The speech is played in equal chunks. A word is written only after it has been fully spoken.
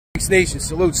Nation,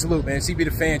 salute, salute, man. CB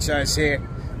the franchise here.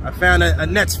 I found a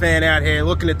Nets fan out here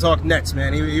looking to talk Nets,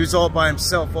 man. He was all by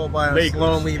himself, all by himself,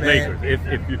 lonely, man. Lakers.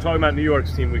 If you're talking about New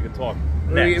York's team, we can talk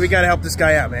Nets. We got to help this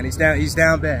guy out, man. He's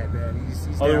down bad, man.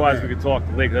 He's Otherwise, down bad. we could talk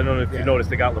the Lakers. I don't know if you noticed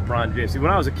they got LeBron James. See,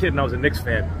 when I was a kid and I was a Knicks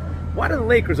fan, why do the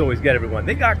Lakers always get everyone?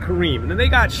 They got Kareem, and then they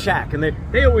got Shaq, and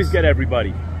they always get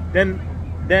everybody. Then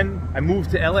I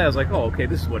moved to LA. I was like, oh, okay,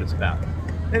 this is what it's about.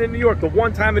 And in New York, the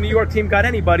one time a New York team got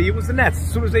anybody, it was the Nets.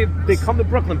 As soon as they come to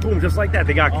Brooklyn, boom, just like that,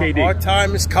 they got KD. Our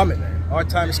time is coming, man. Our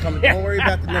time is coming. Don't worry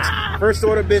about the next. First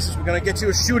order of business, we're going to get you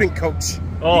a shooting coach.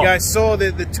 Oh. You guys saw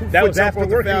the 2 foot That was jump after off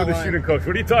the working foul with a line. shooting coach.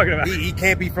 What are you talking about? He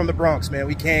can't be from the Bronx, man.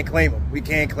 We can't claim him. We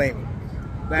can't claim him.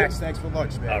 Max, thanks for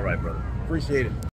lunch, man. All right, brother. Appreciate it.